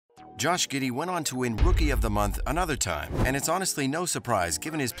Josh Giddey went on to win Rookie of the Month another time, and it's honestly no surprise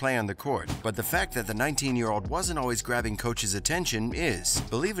given his play on the court, but the fact that the 19-year-old wasn't always grabbing coaches' attention is.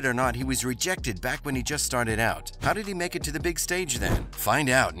 Believe it or not, he was rejected back when he just started out. How did he make it to the big stage then? Find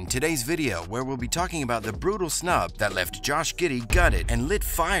out in today's video, where we'll be talking about the brutal snub that left Josh Giddey gutted and lit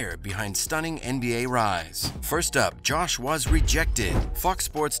fire behind stunning NBA rise. First up, Josh was rejected.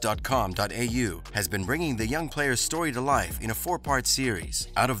 FoxSports.com.au has been bringing the young player's story to life in a 4-part series.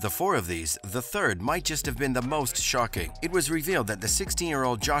 Out of the 4 of these, the third might just have been the most shocking. It was revealed that the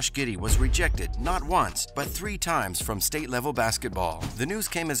 16-year-old Josh Giddey was rejected not once, but 3 times from state-level basketball. The news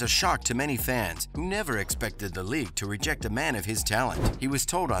came as a shock to many fans who never expected the league to reject a man of his talent. He was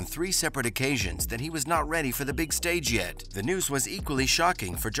told on 3 separate occasions that he was not ready for the big stage yet. The news was equally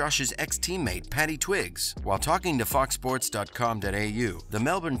shocking for Josh's ex-teammate Patty Twiggs. While talking to FoxSports.com.au, the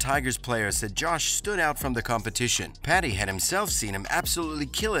Melbourne Tigers player said Josh stood out from the competition. Patty had himself seen him absolutely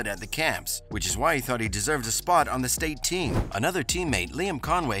kill it at the camps, which is why he thought he deserved a spot on the state team. Another teammate, Liam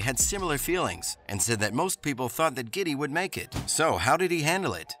Conway, had similar feelings and said that most people thought that Giddey would make it. So how did he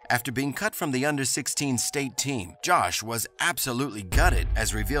handle it? After being cut from the under-16 state team, Josh was absolutely gutted,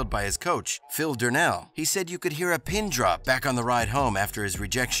 as revealed by his coach, Phil Durnell. He said you could hear a pin drop back on the ride home after his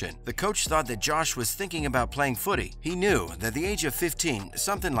rejection. The coach thought that Josh was thinking about playing footy. He knew that at the age of 15,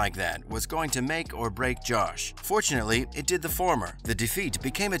 something like that was going to make or break Josh. Fortunately, it did the former. The defeat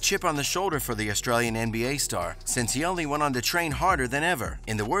became a chip on the shoulder for the Australian NBA star, since he only went on to train harder than ever.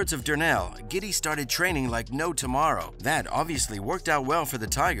 In the words of Durnell, Giddey started training like no tomorrow. That obviously worked out well for the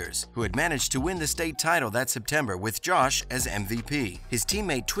Tigers, who had managed to win the state title that September with Josh as MVP. His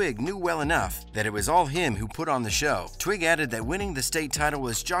teammate Twig knew well enough that it was all him who put on the show. Twig added that winning the state title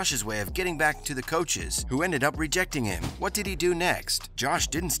was Josh's way of getting back to the coaches, who ended up rejecting him. What did he do next? Josh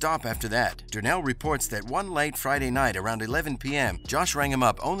didn't stop after that. Durnell reports that one late Friday night around 11 p.m., Josh rang him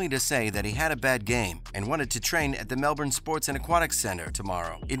up only to say that he had a bad game and wanted to train at the Melbourne Sports and Aquatics Center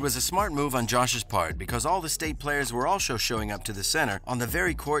tomorrow. It was a smart move on Josh's part because all the state players were also showing up to the center on the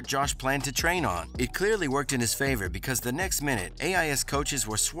very court Josh planned to train on. It clearly worked in his favor because the next minute, AIS coaches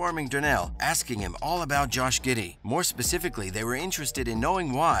were swarming Durnell, asking him all about Josh Giddey. More specifically, they were interested in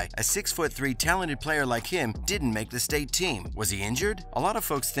knowing why a 6'3" talented player like him didn't make the state team. Was he injured? A lot of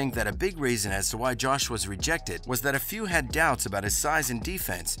folks think that a big reason as to why Josh was rejected was that a few had doubts about his size and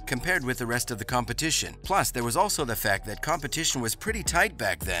defense compared with the rest of the competition. Plus, there was also the fact that competition was pretty tight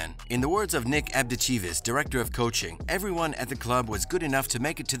back then. In the words of Nick Abdichivis, director of coaching, everyone at the club was good enough to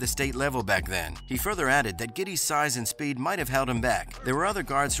make it to the state level back then. He further added that Giddey's size and speed might have held him back. There were other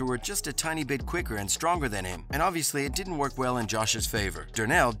guards who were just a tiny bit quicker and stronger than him, and obviously it didn't work well in Josh's favor.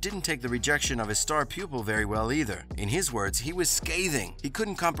 Durnell didn't take the rejection of his star pupil very well either. In his words, he was scathing. He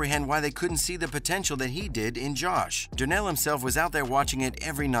couldn't comprehend why they couldn't see the potential that he did in Josh. Durnell himself was out there watching it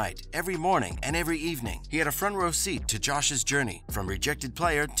every night, every morning, and every evening. He had a front row seat to Josh's journey, from rejected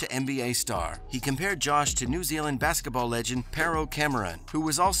player to NBA star. He compared Josh to New Zealand basketball legend Pero Cameron, who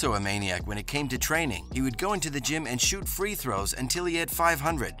was also a maniac when it came to training. He would go into the gym and shoot free throws until he hit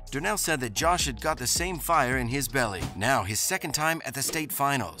 500. Durnell said that Josh had got the same fire in his belly. Now, his second time at the state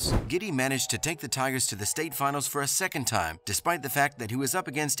finals. Giddey managed to take the Tigers to the state finals for a second time, despite the fact that he was up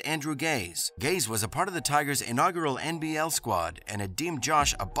against Andrew Gaze. Gaze was a part of the Tigers' inaugural NBL squad and had deemed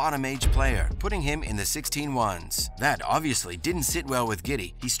Josh a bottom-age player, putting him in the 16-1s. That obviously didn't sit well with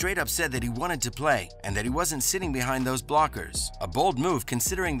Giddey. He straight up said that he wanted to play and that he wasn't sitting behind those blockers. A bold move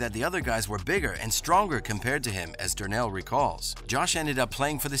considering that the other guys were bigger and stronger compared to him, as Durnell recalls. Josh ended up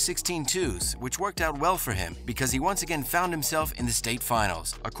playing for the 16-2s, which worked out well for him because he once again found himself in the state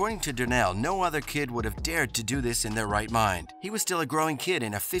finals. According to Durnell, no other kid would have dared to do this in their right mind. He was still a growing kid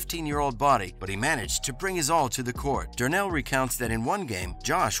in a 15-year-old body, but he managed to bring his all to the court. Durnell recounts that in one game,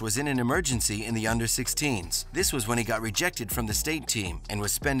 Josh was in an emergency in the under-16s. This was when he got rejected from the state team and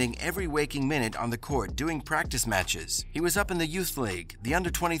was spending every waking minute on the court doing practice matches. He was up in the youth league, the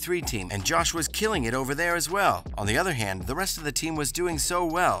under-23 team, and Josh was killing it over there as well. On the other hand, the rest of the team was doing so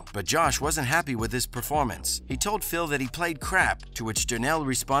well, but Josh wasn't happy with his performance. He told Phil that he played crap, to which Durnell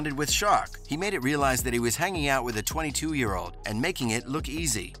responded with shock. He made it realize that he was hanging out with a 22-year-old and making it look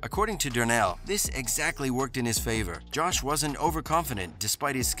easy. According to Durnell, this exactly worked in his favor. Josh wasn't overconfident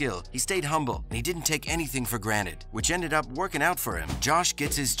despite his skill. He stayed humble and he didn't take anything for granted, which ended up working out for him. Josh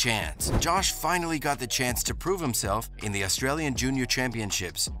gets his chance. Josh finally got the chance to prove himself in the Australian Junior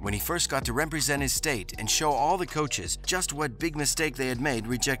Championships when he first got to represent his state and show all the coaches just what big mistake they had made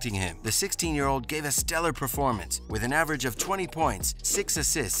rejecting him. The 16-year-old gave a stellar performance with an average of 20 points, 6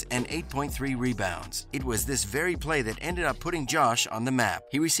 assists, and 8.3 rebounds. It was this very play that ended up putting Josh on the map.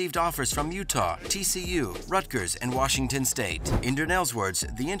 He received offers from Utah, TCU, Rutgers, and Washington State. In Durnell Kyle's words,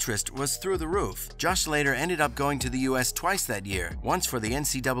 the interest was through the roof. Josh later ended up going to the US twice that year, once for the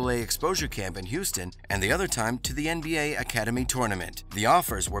NCAA exposure camp in Houston, and the other time to the NBA Academy tournament. The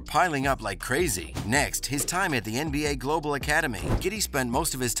offers were piling up like crazy. Next, his time at the NBA Global Academy. Giddey spent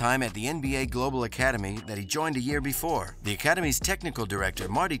most of his time at the NBA Global Academy that he joined a year before. The Academy's technical director,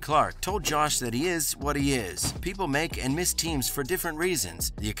 Marty Clark, told Josh that he is what he is. People make and miss teams for different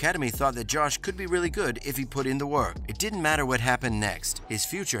reasons. The Academy thought that Josh could be really good if he put in the work. It didn't matter what happened next. His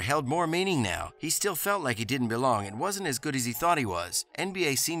future held more meaning now. He still felt like he didn't belong and wasn't as good as he thought he was.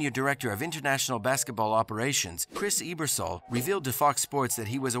 NBA Senior Director of International Basketball Operations, Chris Ebersol, revealed to Fox Sports that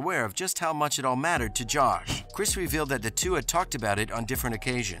he was aware of just how much it all mattered to Josh. Chris revealed that the two had talked about it on different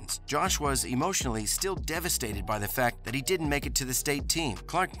occasions. Josh was emotionally still devastated by the fact that he didn't make it to the state team.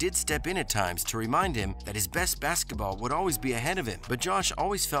 Clark did step in at times to remind him that his best basketball would always be ahead of him, but Josh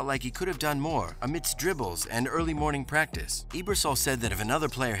always felt like he could have done more amidst dribbles and early morning practice. Ebersol said that if another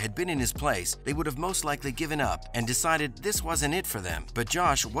player had been in his place, they would have most likely given up and decided this wasn't it for them. But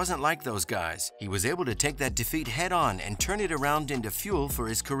Josh wasn't like those guys. He was able to take that defeat head on and turn it around into fuel for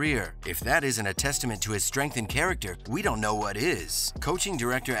his career. If that isn't a testament to his strength and character, we don't know what is. Coaching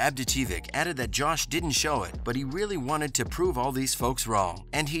director Abdicevic added that Josh didn't show it, but he really wanted to prove all these folks wrong.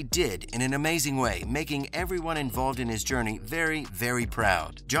 And he did in an amazing way, making everyone involved in his journey very, very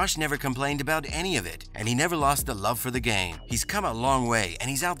proud. Josh never complained about any of it, and he never lost the love for the game. He's come a long way, and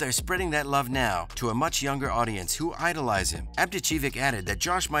he's out there spreading that love now to a much younger audience who idolize him. Abdicevic added that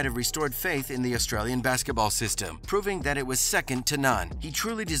Josh might have restored faith in the Australian basketball system, proving that it was second to none. He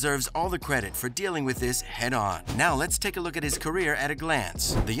truly deserves all the credit for dealing with this head on. Now let's take a look at his career at a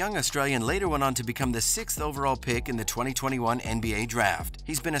glance. The young Australian later went on to become the 6th overall pick in the 2021 NBA draft.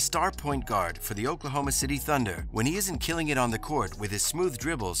 He's been a star point guard for the Oklahoma City Thunder. When he isn't killing it on the court with his smooth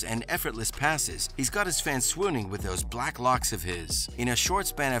dribbles and effortless passes, he's got his fans swooning with those black locks of his. In a short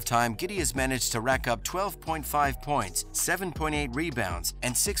span of time, Giddey has managed to rack up 12.5 points, 7.8 rebounds,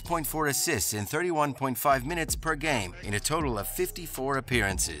 and 6.4 assists in 31.5 minutes per game in a total of 54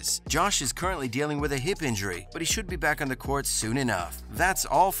 appearances. Josh is currently dealing with a hip injury, but he should be back on the court soon enough. That's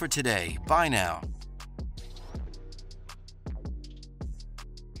all for today. Bye now.